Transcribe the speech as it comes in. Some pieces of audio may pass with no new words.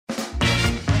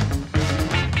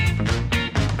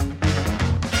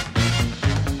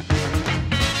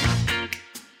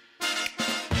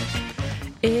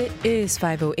It is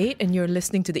 5:08 and you're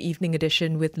listening to the Evening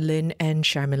Edition with Lynn and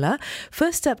Sharmila.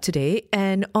 First up today,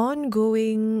 an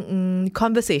ongoing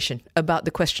conversation about the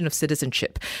question of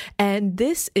citizenship. And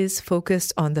this is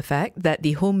focused on the fact that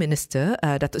the Home Minister,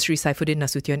 Datuk Sri Saifuddin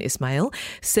Nasution Ismail,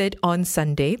 said on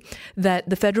Sunday that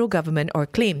the federal government, or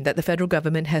claimed that the federal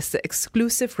government has the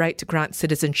exclusive right to grant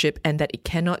citizenship and that it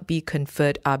cannot be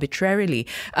conferred arbitrarily.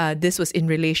 This was in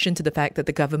relation to the fact that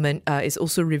the government is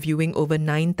also reviewing over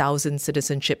 9,000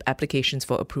 citizenship applications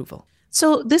for approval.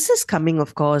 So this is coming,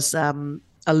 of course,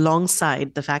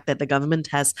 alongside the fact that the government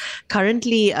has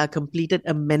currently completed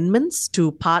amendments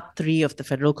to Part 3 of the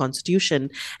Federal Constitution,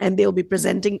 and they'll be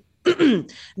presenting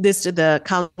this to the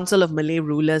Council of Malay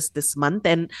Rulers this month.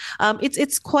 And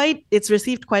it's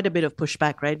received quite a bit of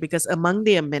pushback, right? Because among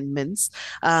the amendments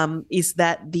is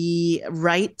that the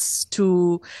rights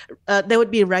to there would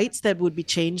be rights that would be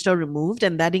changed or removed,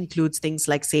 and that includes things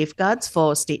like safeguards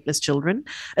for stateless children,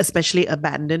 especially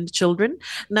abandoned children.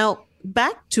 Now,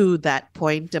 back to that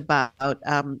point about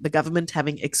the government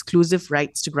having exclusive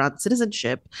rights to grant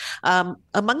citizenship,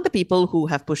 among the people who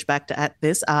have pushed back at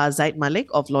this are Zaid Malik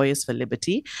of Lawyers for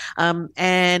Liberty.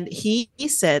 And he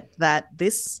said that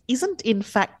this isn't in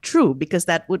fact true because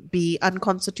that would be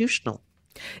unconstitutional.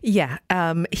 Yeah,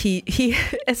 he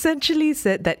essentially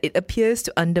said that it appears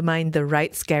to undermine the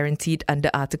rights guaranteed under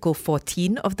Article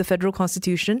 14 of the Federal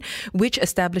Constitution, which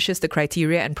establishes the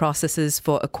criteria and processes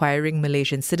for acquiring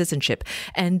Malaysian citizenship.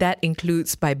 And that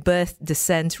includes by birth,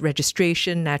 descent,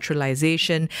 registration,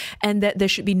 naturalization, and that there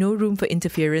should be no room for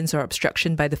interference or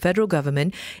obstruction by the federal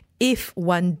government if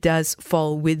one does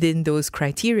fall within those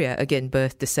criteria, again,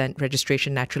 birth, descent,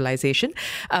 registration, naturalization.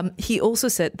 He also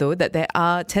said, though, that there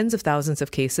are tens of thousands of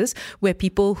cases where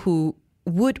people who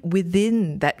would,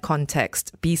 within that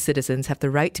context, be citizens, have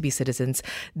the right to be citizens,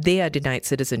 they are denied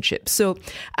citizenship. So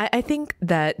I think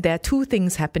that there are two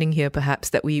things happening here,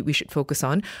 perhaps, that we should focus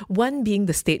on. One being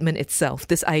the statement itself,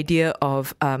 this idea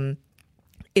of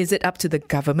is it up to the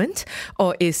government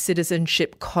or is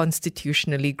citizenship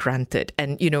constitutionally granted?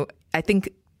 And, you know, I think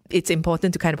it's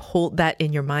important to kind of hold that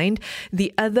in your mind.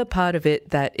 The other part of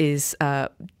it that is, or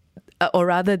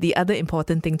rather the other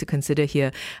important thing to consider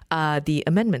here are the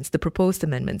amendments, the proposed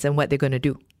amendments and what they're going to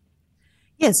do.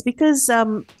 Yes, because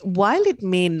while it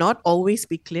may not always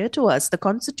be clear to us, the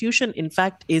Constitution, in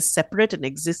fact, is separate and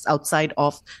exists outside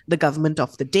of the government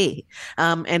of the day.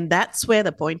 And that's where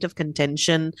the point of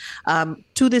contention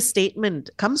to this statement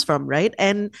comes from, right?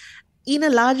 And in a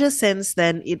larger sense,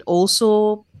 then it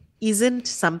also isn't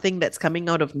something that's coming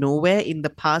out of nowhere. In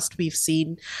the past, we've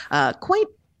seen quite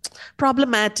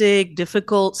problematic,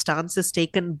 difficult stances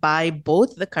taken by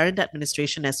both the current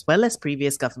administration as well as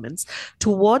previous governments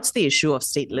towards the issue of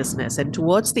statelessness and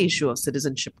towards the issue of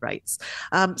citizenship rights.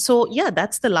 So,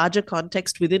 that's the larger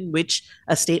context within which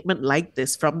a statement like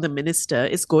this from the minister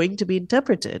is going to be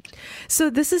interpreted. So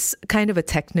this is kind of a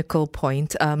technical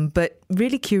point, but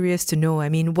really curious to know, I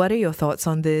mean, what are your thoughts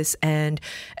on this? And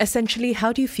essentially,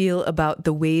 how do you feel about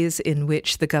the ways in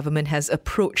which the government has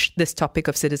approached this topic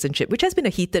of citizenship, which has been a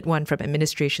heated one from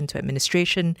administration to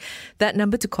administration? That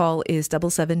number to call is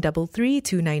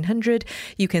 7733-2900.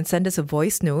 You can send us a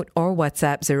voice note or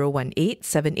WhatsApp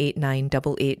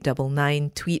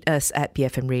 018-789-8899. Tweet us at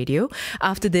BFM Radio.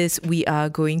 After this, we are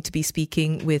going to be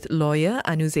speaking with lawyer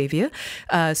Anu Xavier.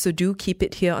 So do keep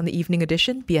it here on the Evening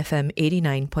Edition, BFM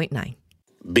 89.9.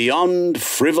 Beyond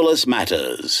Frivolous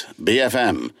Matters,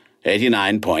 BFM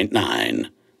 89.9,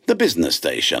 the business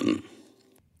station.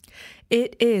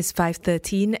 It is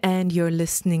 5:13 and you're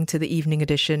listening to the Evening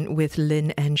Edition with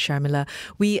Lynn and Sharmila.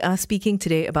 We are speaking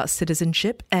today about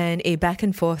citizenship and a back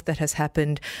and forth that has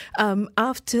happened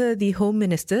after the Home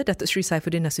Minister, Datuk Sri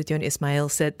Saifuddin Nasution Ismail,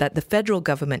 said that the federal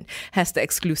government has the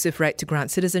exclusive right to grant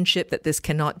citizenship, that this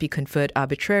cannot be conferred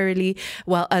arbitrarily,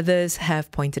 while others have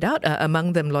pointed out,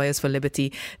 among them Lawyers for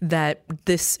Liberty, that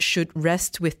this should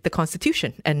rest with the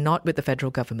Constitution and not with the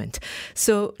federal government.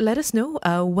 So let us know,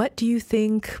 what do you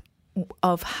think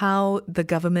of how the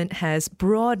government has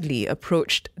broadly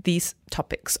approached these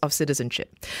topics of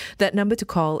citizenship? That number to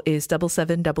call is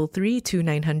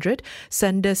 7733-2900.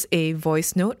 Send us a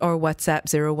voice note or WhatsApp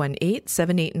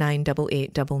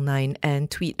 018-789-8899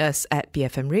 and tweet us at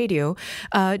BFM Radio.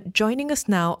 Joining us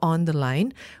now on the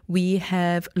line, we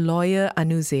have lawyer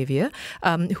Anu Xavier,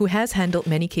 who has handled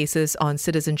many cases on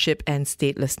citizenship and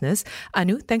statelessness.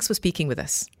 Anu, thanks for speaking with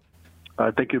us.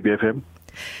 Thank you, BFM.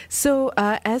 So,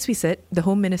 as we said, the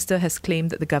Home Minister has claimed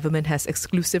that the government has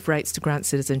exclusive rights to grant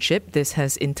citizenship. This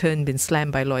has in turn been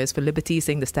slammed by Lawyers for Liberty,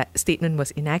 saying the statement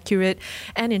was inaccurate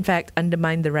and, in fact,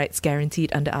 undermined the rights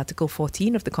guaranteed under Article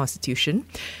 14 of the Constitution.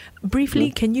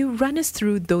 Briefly, can you run us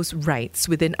through those rights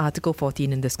within Article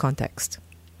 14 in this context?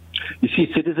 You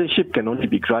see, citizenship can only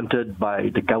be granted by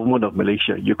the government of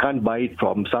Malaysia. You can't buy it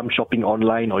from some shopping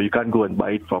online, or you can't go and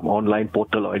buy it from online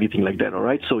portal or anything like that, all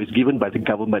right? So it's given by the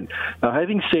government. Now,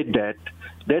 having said that,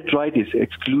 that right is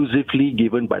exclusively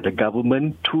given by the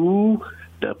government to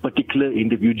the particular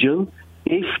individual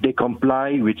if they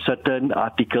comply with certain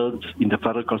articles in the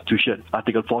Federal Constitution,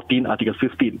 Article 14, Article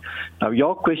 15. Now,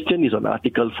 your question is on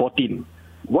Article 14.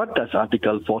 What does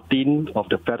Article 14 of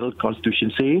the Federal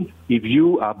Constitution say? If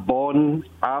you are born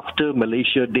after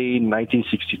Malaysia Day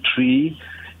 1963,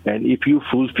 and if you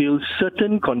fulfill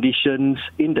certain conditions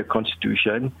in the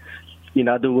Constitution, in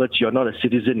other words, you're not a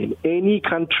citizen in any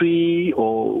country,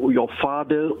 or your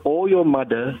father or your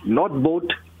mother, not both,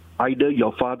 either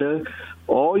your father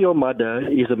or your mother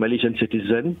is a Malaysian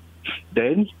citizen,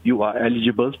 then you are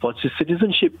eligible for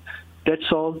citizenship.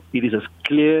 That's all. It is as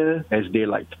clear as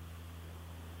daylight.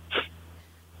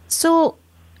 So,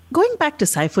 going back to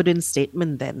Saifuddin's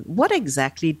statement then, what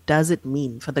exactly does it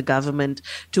mean for the government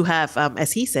to have,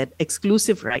 as he said,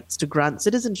 exclusive rights to grant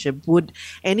citizenship? Would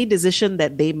any decision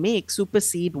that they make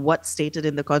supersede what's stated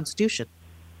in the Constitution?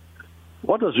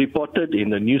 What was reported in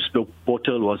the news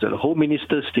portal was that the Home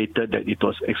Minister stated that it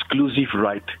was exclusive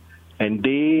right, and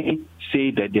they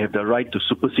say that they have the right to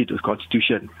supersede the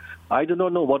Constitution. I do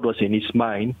not know what was in his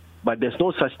mind, but there's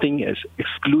no such thing as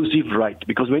exclusive right,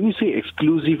 because when you say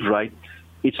exclusive right,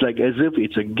 it's like as if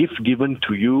it's a gift given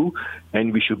to you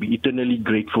and we should be eternally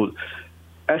grateful.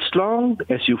 As long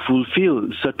as you fulfill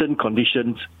certain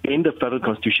conditions in the Federal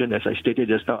Constitution, as I stated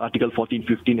just now, Article 14,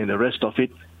 15 and the rest of it,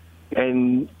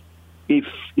 and if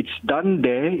it's done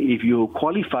there, if you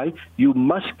qualify, you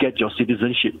must get your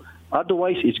citizenship.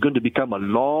 Otherwise, it's going to become a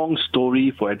long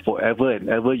story forever and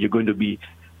ever. You're going to be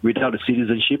without a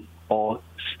citizenship or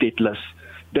stateless.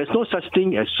 There's no such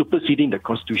thing as superseding the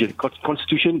Constitution.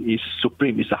 Constitution is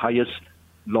supreme, it's the highest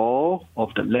law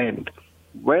of the land.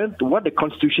 Well, what the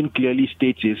Constitution clearly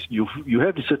states is you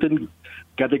have certain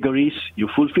categories, you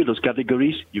fulfill those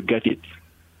categories, you get it.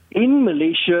 In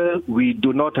Malaysia, we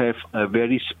do not have a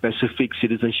very specific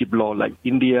citizenship law like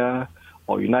India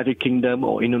or United Kingdom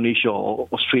or Indonesia or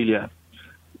Australia.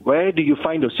 Where do you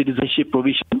find those citizenship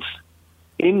provisions?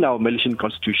 In our Malaysian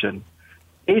Constitution.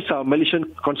 Is our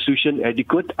Malaysian Constitution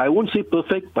adequate? I won't say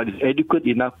perfect, but it's adequate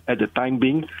enough at the time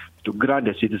being to grant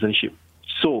the citizenship.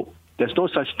 So, there's no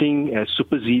such thing as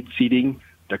superseding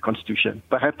the Constitution.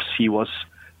 Perhaps he was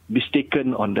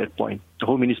mistaken on that point. The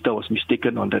Home Minister was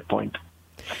mistaken on that point.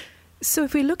 So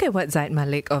if we look at what Zaid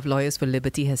Malik of Lawyers for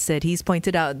Liberty has said, he's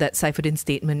pointed out that Saifuddin's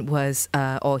statement was,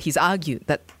 or he's argued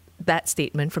that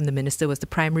statement from the minister was the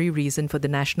primary reason for the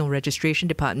National Registration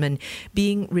Department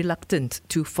being reluctant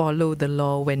to follow the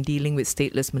law when dealing with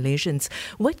stateless Malaysians.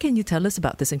 What can you tell us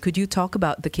about this? And could you talk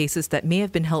about the cases that may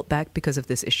have been held back because of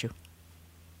this issue?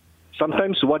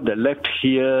 Sometimes what the left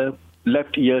ear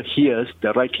hears,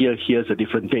 the right ear hears a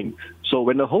different thing. So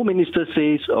when the Home Minister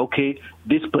says, okay,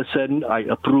 this person I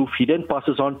approve, he then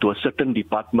passes on to a certain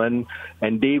department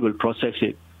and they will process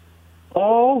it.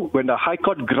 Or when the High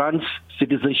Court grants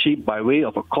citizenship by way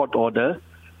of a court order,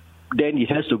 then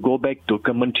it has to go back to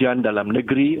Kementerian Dalam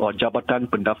Negeri or Jabatan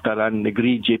Pendaftaran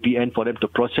Negeri, JPN, for them to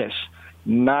process.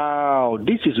 Now,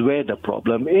 this is where the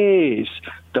problem is.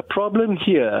 The problem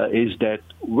here is that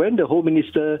when the Home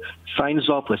Minister signs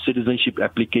off a citizenship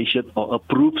application or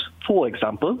approves, for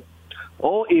example,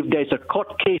 or if there's a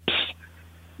court case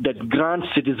that grants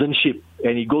citizenship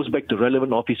and it goes back to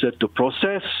relevant officer to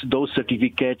process those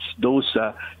certificates, those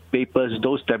papers,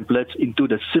 those templates into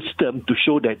the system to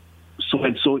show that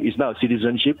so-and-so is now a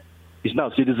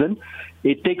citizen,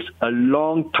 it takes a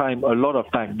long time, a lot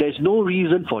of time. There's no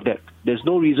reason for that. There's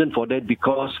no reason for that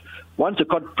because once the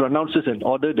court pronounces an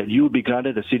order that you will be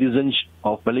granted a citizenship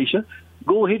of Malaysia,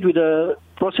 go ahead with the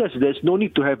process. There's no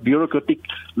need to have bureaucratic,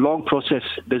 long process.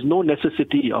 There's no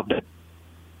necessity of that.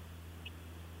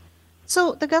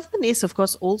 So the government is, of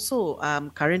course, also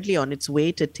currently on its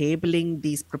way to tabling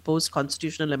these proposed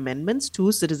constitutional amendments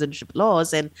to citizenship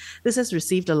laws, and this has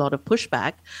received a lot of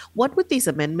pushback. What would these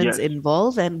amendments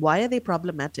involve, and why are they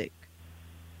problematic?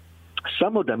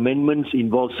 Some of the amendments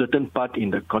involve certain part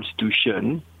in the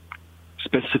Constitution,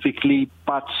 specifically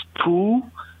Parts 2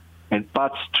 and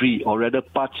Parts 3, or rather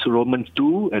Parts Roman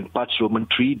 2 and Parts Roman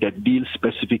 3 that deal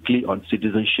specifically on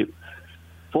citizenship.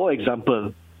 For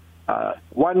example,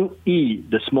 1E,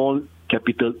 the small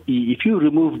capital E, if you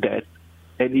remove that,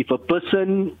 And if a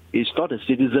person is not a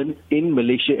citizen in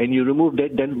Malaysia and you remove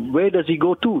that, then where does he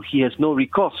go to? He has no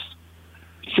recourse.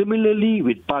 Similarly,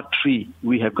 with Part 3,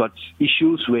 we have got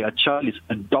issues where a child is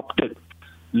adopted,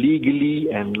 legally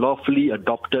and lawfully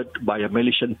adopted by a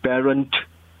Malaysian parent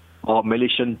or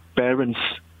Malaysian parents.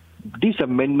 These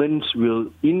amendments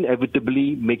will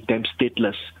inevitably make them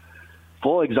stateless.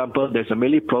 For example, there's a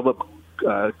Malay proverb,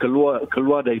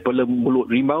 keluar daripada mulut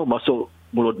rimau, masuk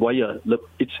mulut buaya.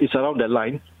 It's around that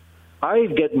line. I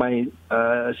get my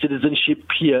citizenship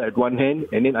here at one hand,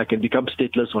 and then I can become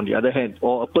stateless on the other hand.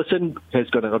 Or a person has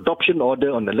got an adoption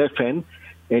order on the left hand,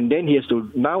 and then he has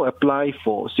to now apply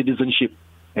for citizenship,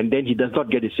 and then he does not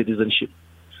get his citizenship.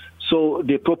 So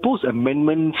the proposed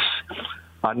amendments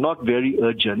are not very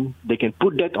urgent. They can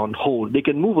put that on hold. They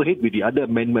can move ahead with the other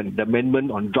amendment, the amendment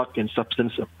on drug and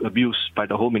substance abuse by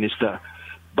the Home Minister.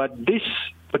 But this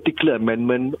particular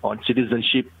amendment on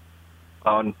citizenship,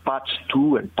 on Parts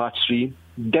 2 and Part 3,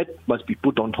 that must be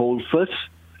put on hold first.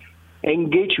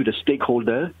 Engage with the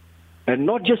stakeholder, and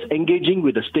not just engaging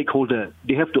with the stakeholder,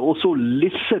 they have to also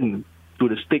listen to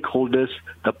the stakeholders,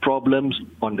 the problems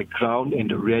on the ground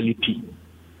and the reality.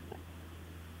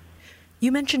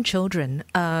 You mentioned children,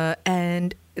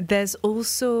 and there's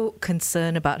also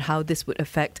concern about how this would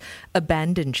affect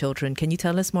abandoned children. Can you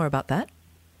tell us more about that?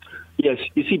 Yes,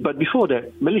 you see, but before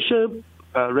that, Malaysia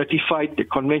ratified the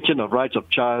Convention of Rights of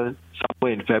Child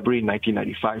somewhere in February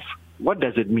 1995. What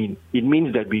does it mean? It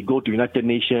means that we go to United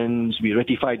Nations, we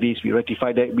ratify this, we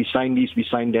ratify that, we sign this, we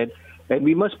sign that, and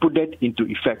we must put that into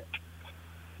effect.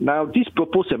 Now, these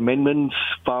proposed amendments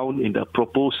found in the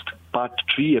proposed Part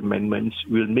 3 amendments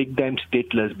will make them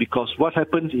stateless, because what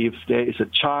happens if there is a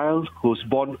child who's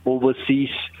born overseas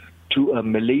to a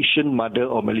Malaysian mother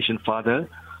or Malaysian father,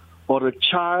 or a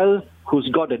child who's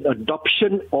got an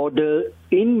adoption order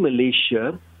in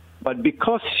Malaysia, but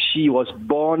because she was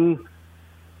born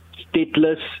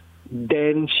stateless,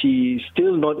 then she's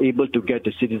still not able to get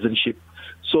the citizenship.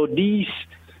 So these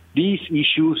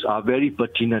issues are very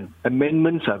pertinent.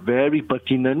 Amendments are very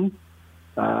pertinent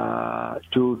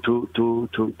to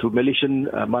Malaysian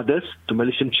mothers, to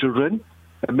Malaysian children.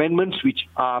 Amendments which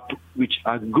are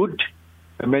good,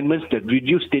 amendments that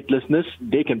reduce statelessness,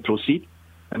 they can proceed.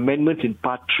 Amendments in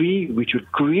Part 3 which would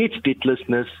create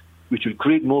statelessness, which will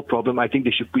create more problem, I think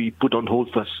they should be put on hold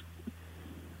first.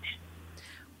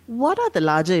 What are the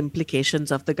larger implications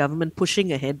of the government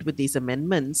pushing ahead with these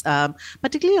amendments,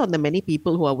 particularly on the many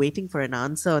people who are waiting for an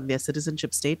answer on their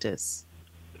citizenship status?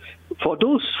 For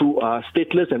those who are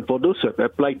stateless and for those who have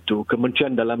applied to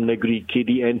Kementerian Dalam Negeri,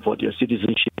 KDN, for their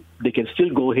citizenship, they can still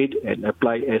go ahead and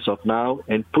apply as of now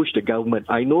and push the government.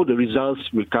 I know the results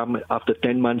will come after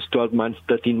 10 months, 12 months,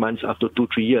 13 months, after 2-3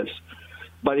 years.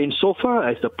 But insofar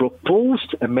as the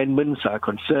proposed amendments are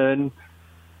concerned,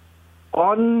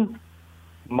 on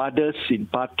mothers in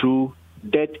Part 2,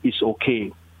 that is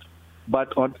okay.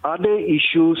 But on other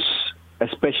issues,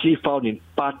 especially found in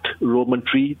Part Roman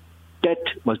 3, that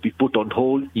must be put on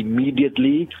hold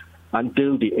immediately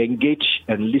until they engage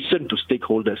and listen to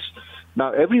stakeholders.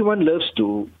 Now, everyone loves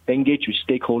to engage with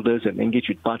stakeholders and engage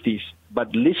with parties,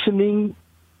 but listening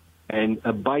and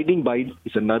abiding by it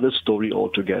is another story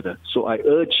altogether. So I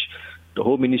urge the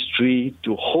Home Ministry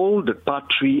to hold the Part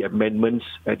 3 amendments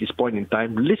at this point in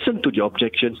time, listen to the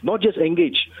objections, not just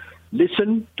engage,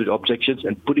 listen to the objections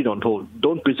and put it on hold.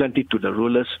 Don't present it to the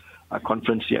rulers'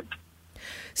 conference yet.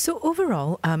 So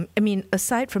overall,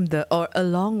 aside from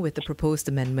along with the proposed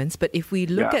amendments, but if we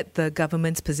look at the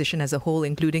government's position as a whole,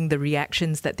 including the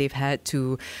reactions that they've had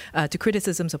to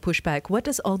criticisms or pushback, what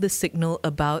does all this signal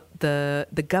about the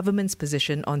government's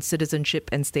position on citizenship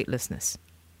and statelessness?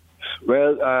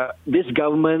 Well, this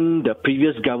government, the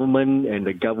previous government, and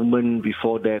the government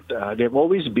before that, they've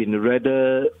always been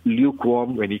rather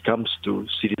lukewarm when it comes to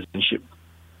citizenship.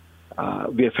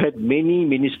 We have had many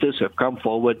ministers who have come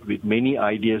forward with many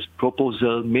ideas,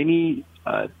 proposals, many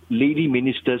lady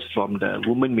ministers from the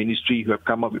women ministry who have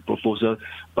come up with proposals,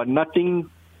 but nothing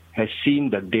has seen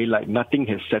the daylight, nothing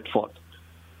has set forth.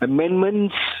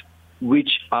 Amendments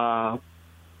which are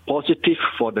positive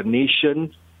for the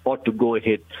nation ought to go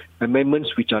ahead.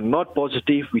 Amendments which are not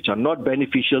positive, which are not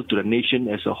beneficial to the nation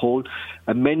as a whole,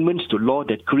 amendments to law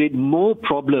that create more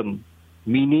problem,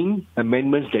 meaning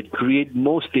amendments that create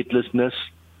more statelessness,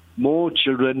 more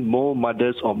children, more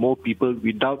mothers, or more people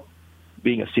without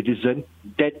being a citizen,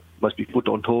 that must be put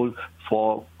on hold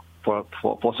for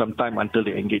some time until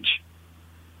they engage.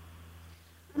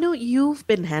 No, you've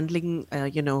been handling,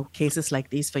 cases like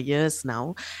these for years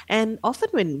now. And often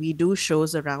when we do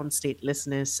shows around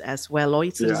statelessness as well, or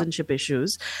citizenship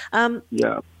issues,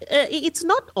 it's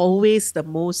not always the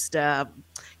most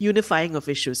unifying of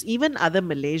issues. Even other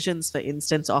Malaysians, for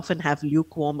instance, often have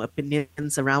lukewarm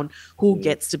opinions around who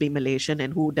gets to be Malaysian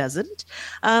and who doesn't.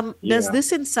 Does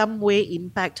this in some way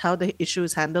impact how the issue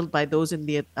is handled by those in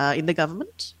the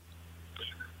government?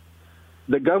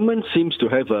 The government seems to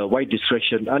have a wide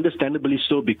discretion, understandably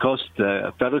so, because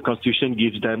the federal constitution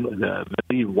gives them a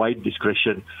very wide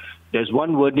discretion. There's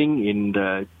one wording in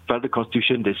the federal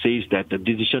constitution that says that the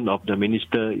decision of the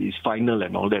minister is final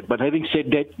and all that. But having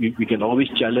said that, we can always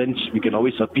challenge, we can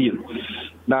always appeal.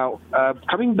 Now,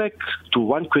 coming back to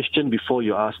one question before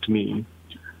you asked me,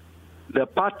 the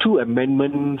Part 2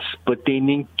 amendments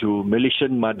pertaining to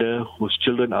Malaysian mother whose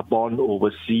children are born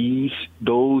overseas,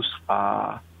 those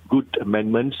are good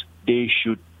amendments. They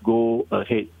should go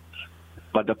ahead.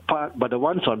 But the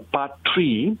ones on Part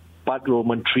 3, Part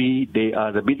Roman 3, they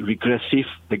are a bit regressive.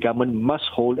 The government must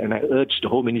hold, and I urge the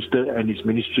Home Minister and his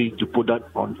ministry to put that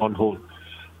on hold.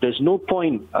 There's no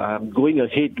point going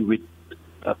ahead with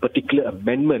a particular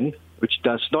amendment which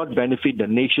does not benefit the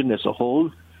nation as a whole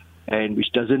and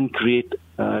which doesn't create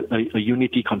a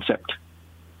unity concept.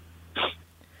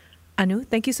 Anu,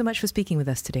 thank you so much for speaking with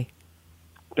us today.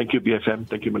 Thank you, BFM.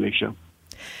 Thank you, Malaysia.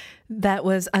 That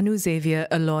was Anu Xavier,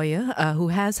 a lawyer who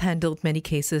has handled many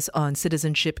cases on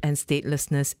citizenship and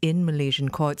statelessness in Malaysian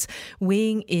courts,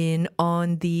 weighing in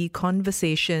on the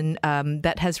conversation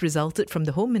that has resulted from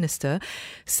the Home Minister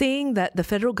saying that the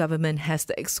federal government has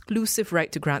the exclusive right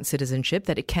to grant citizenship,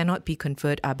 that it cannot be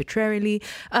conferred arbitrarily.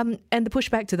 And the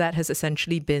pushback to that has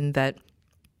essentially been that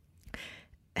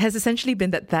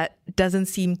that doesn't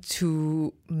seem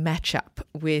to match up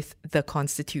with the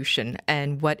Constitution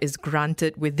and what is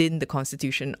granted within the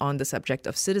Constitution on the subject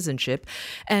of citizenship.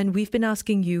 And we've been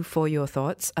asking you for your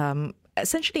thoughts.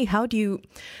 Essentially, what do you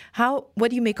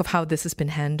make of how this has been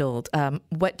handled?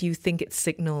 What do you think it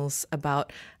signals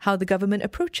about how the government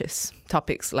approaches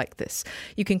topics like this?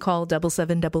 You can call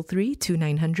 7733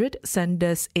 2900, send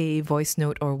us a voice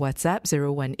note or WhatsApp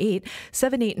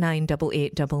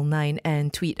 018-789-8899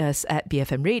 and tweet us at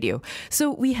BFM Radio.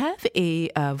 So we have a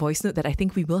voice note that I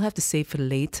think we will have to save for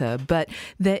later, but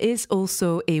there is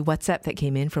also a WhatsApp that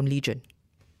came in from Legion.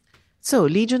 So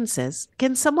Legion says,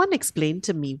 can someone explain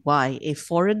to me why a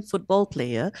foreign football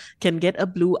player can get a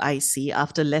blue IC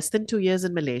after less than 2 years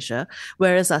in Malaysia,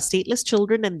 whereas our stateless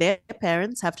children and their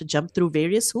parents have to jump through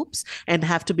various hoops and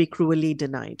have to be cruelly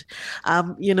denied?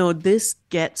 This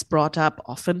gets brought up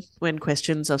often when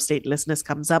questions of statelessness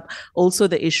comes up. Also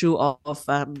the issue of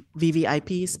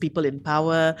VVIPs, people in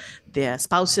power, their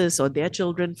spouses or their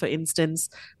children, for instance,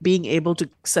 being able to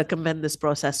circumvent this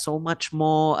process so much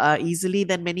more easily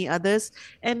than many others.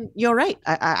 And you're right,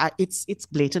 it's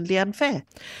blatantly unfair.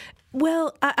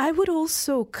 Well, I would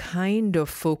also kind of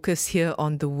focus here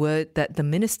on the word that the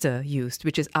minister used,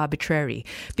 which is arbitrary,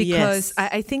 because yes.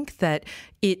 I think that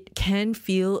it can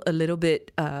feel a little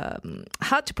bit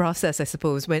hard to process, I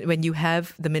suppose, when you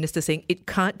have the minister saying it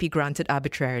can't be granted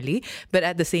arbitrarily. But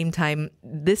at the same time,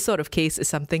 this sort of case is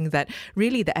something that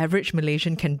really the average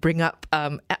Malaysian can bring up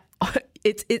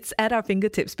It's at our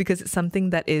fingertips because it's something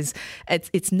that it's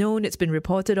known, it's been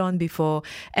reported on before.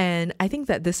 And I think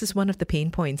that this is one of the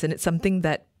pain points, and it's something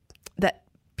that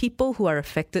people who are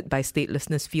affected by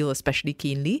statelessness feel especially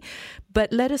keenly.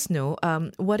 But let us know,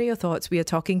 what are your thoughts? We are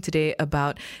talking today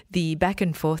about the back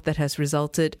and forth that has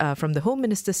resulted from the Home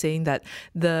Minister saying that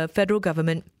the federal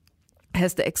government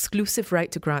has the exclusive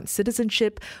right to grant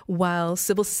citizenship, while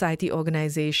civil society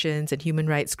organizations and human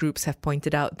rights groups have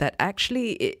pointed out that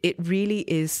actually it really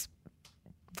is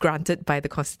granted by the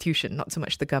Constitution, not so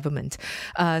much the government.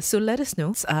 So let us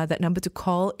know. That number to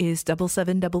call is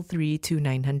 7733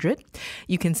 2900.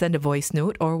 You can send a voice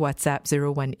note or WhatsApp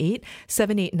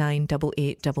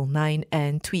 018-789-8899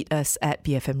 and tweet us at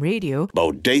BFM Radio.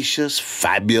 Bodacious,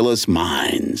 fabulous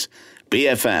minds.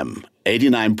 BFM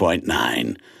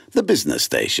 89.9. The business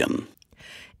station.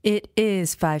 It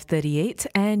is 5:38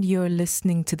 and you're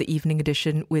listening to the evening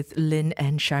edition with Lynn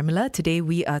and Sharmila. Today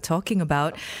we are talking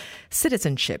about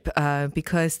citizenship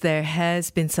because there has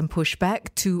been some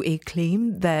pushback to a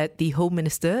claim that the Home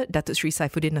Minister, Datuk Sri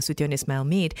Saifuddin Nasution Ismail,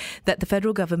 made that the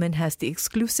federal government has the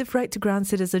exclusive right to grant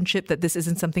citizenship, that this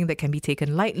isn't something that can be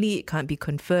taken lightly, it can't be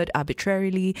conferred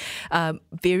arbitrarily.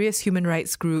 Various human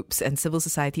rights groups and civil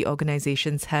society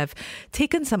organizations have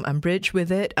taken some umbrage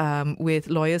with it, with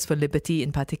Lawyers for Liberty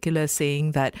in particular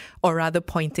saying that, or rather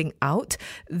pointing out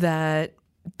that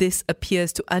this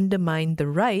appears to undermine the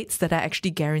rights that are actually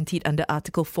guaranteed under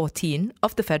Article 14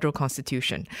 of the Federal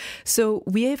Constitution. So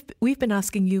we've been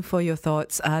asking you for your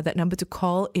thoughts. That number to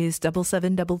call is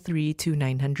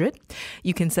 77332900.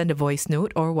 You can send a voice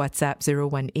note or WhatsApp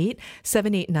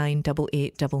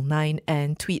 018-789-8899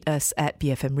 and tweet us at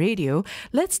BFM Radio.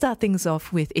 Let's start things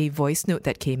off with a voice note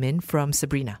that came in from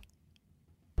Sabrina.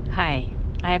 Hi,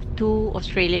 I have 2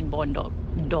 Australian-born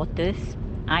daughters.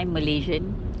 I'm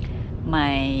Malaysian.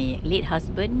 My late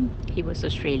husband, he was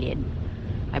Australian.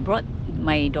 I brought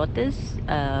my daughters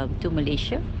to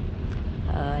Malaysia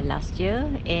last year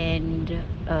and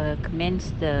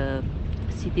commenced the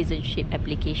citizenship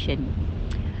application.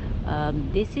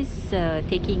 This is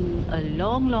taking a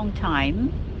long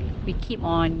time. We keep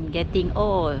on getting,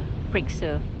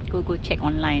 periksa, go check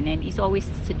online, and it's always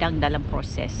sedang dalam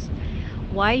proses.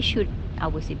 Why should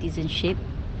our citizenship,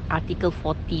 Article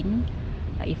 14,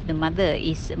 if the mother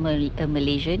is a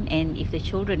Malaysian and if the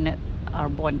children are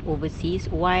born overseas,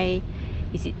 why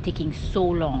is it taking so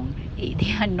long?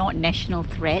 They are not national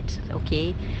threats,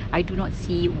 okay? I do not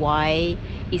see why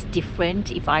it's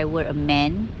different if I were a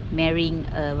man marrying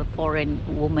a foreign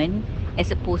woman as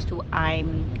opposed to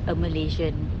I'm a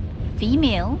Malaysian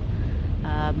female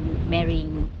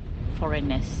marrying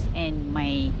foreigners, and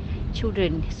my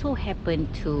children so happen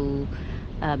to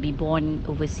be born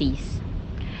overseas.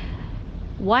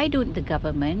 Why don't the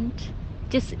government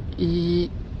just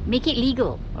make it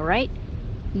legal, all right?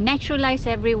 Naturalize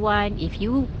everyone. If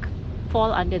you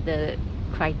fall under the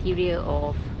criteria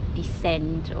of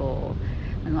descent or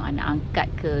anak angkat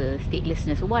ke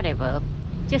statelessness or whatever,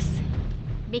 just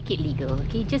make it legal,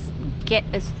 okay? Just get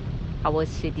us our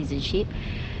citizenship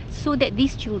so that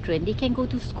these children, they can go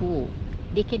to school,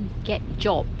 they can get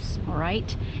jobs, all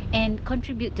right, and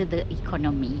contribute to the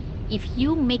economy. If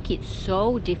you make it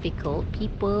so difficult,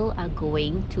 people are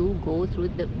going to go through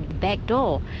the back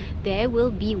door. There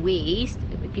will be ways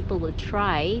people will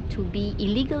try to be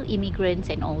illegal immigrants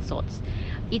and all sorts.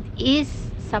 It is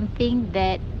something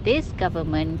that this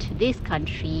government, this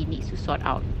country needs to sort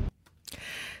out.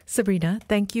 Sabrina,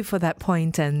 thank you for that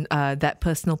point and that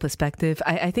personal perspective.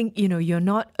 I think, you're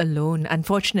not alone.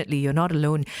 Unfortunately, you're not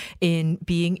alone in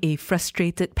being a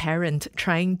frustrated parent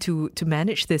trying to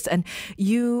manage this. And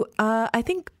I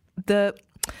think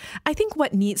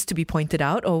what needs to be pointed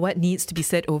out, or what needs to be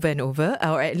said over and over,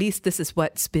 or at least this is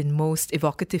what's been most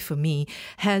evocative for me,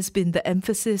 has been the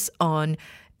emphasis on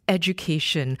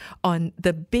education, on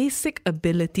the basic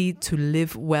ability to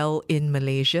live well in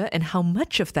Malaysia, and how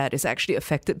much of that is actually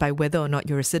affected by whether or not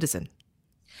you're a citizen.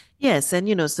 Yes, and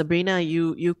Sabrina,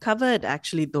 you covered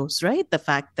actually those, right? The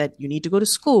fact that you need to go to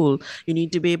school, you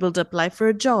need to be able to apply for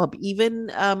a job, even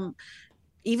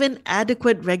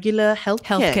adequate regular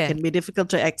healthcare can be difficult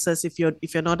to access if you're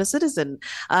not a citizen.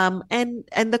 And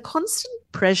the constant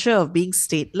pressure of being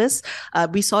stateless,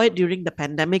 we saw it during the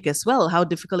pandemic as well, how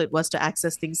difficult it was to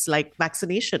access things like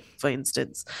vaccination, for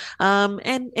instance.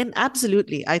 And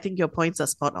absolutely, I think your points are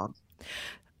spot on.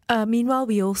 Meanwhile,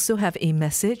 we also have a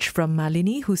message from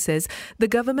Malini who says the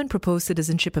government proposed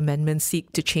citizenship amendments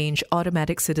seek to change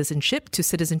automatic citizenship to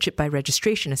citizenship by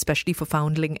registration, especially for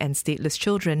foundling and stateless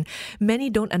children. Many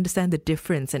don't understand the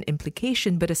difference and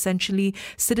implication, but essentially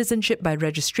citizenship by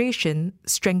registration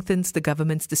strengthens the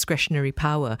government's discretionary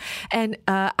power. And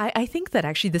I think that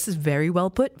actually this is very well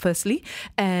put, firstly,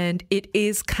 and it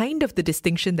is kind of the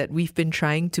distinction that we've been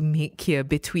trying to make here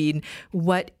between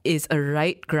what is a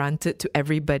right granted to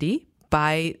everybody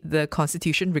by the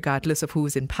Constitution, regardless of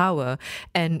who's in power,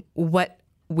 and what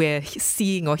we're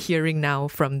seeing or hearing now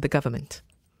from the government.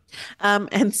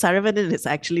 And Saravanan is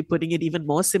actually putting it even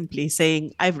more simply,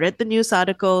 saying, I've read the news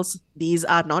articles. These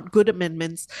are not good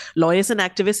amendments. Lawyers and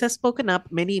activists have spoken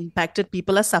up. Many impacted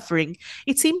people are suffering.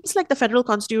 It seems like the federal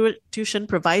constitution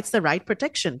provides the right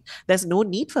protection. There's no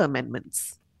need for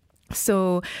amendments.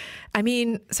 So, I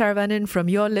mean, Saravanan, from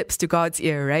your lips to God's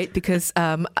ear, right? Because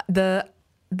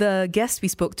the guest we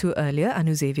spoke to earlier,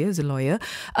 Anu Xavier, who's a lawyer,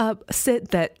 said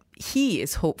that he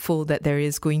is hopeful that there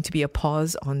is going to be a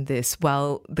pause on this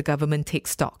while the government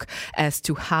takes stock as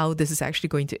to how this is actually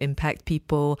going to impact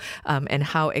people and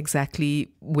how exactly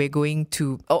we're going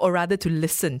to, or rather to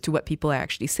listen to what people are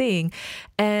actually saying.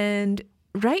 And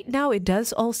right now, it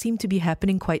does all seem to be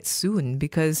happening quite soon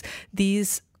because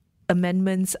these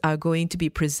amendments are going to be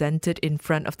presented in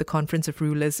front of the Conference of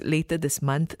Rulers later this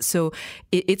month. So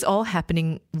it's all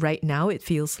happening right now, it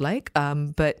feels like,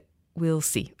 but we'll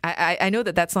see. I know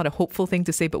that that's not a hopeful thing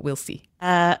to say, but we'll see.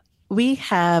 We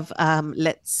have,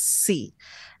 let's see.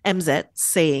 MZ,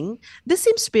 saying, "This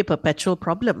seems to be a perpetual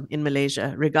problem in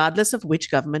Malaysia, regardless of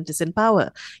which government is in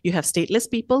power. You have stateless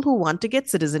people who want to get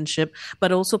citizenship,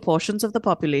 but also portions of the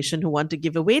population who want to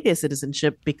give away their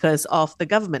citizenship because of the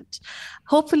government.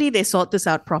 Hopefully they sort this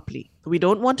out properly. We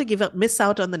don't want to miss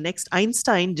out on the next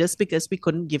Einstein just because we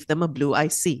couldn't give them a blue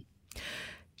IC."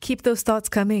 Keep those thoughts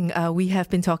coming. We have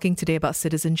been talking today about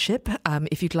citizenship.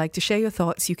 If you'd like to share your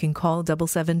thoughts, you can call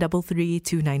 7733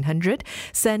 2900,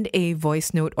 send a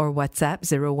voice note or WhatsApp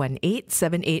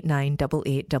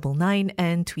 018-789-8899,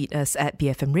 and tweet us at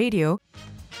BFM Radio.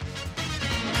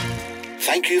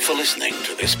 Thank you for listening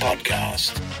to this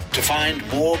podcast. To find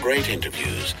more great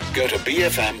interviews, go to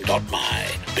bfm.my.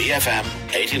 BFM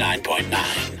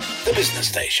 89.9, the business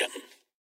station.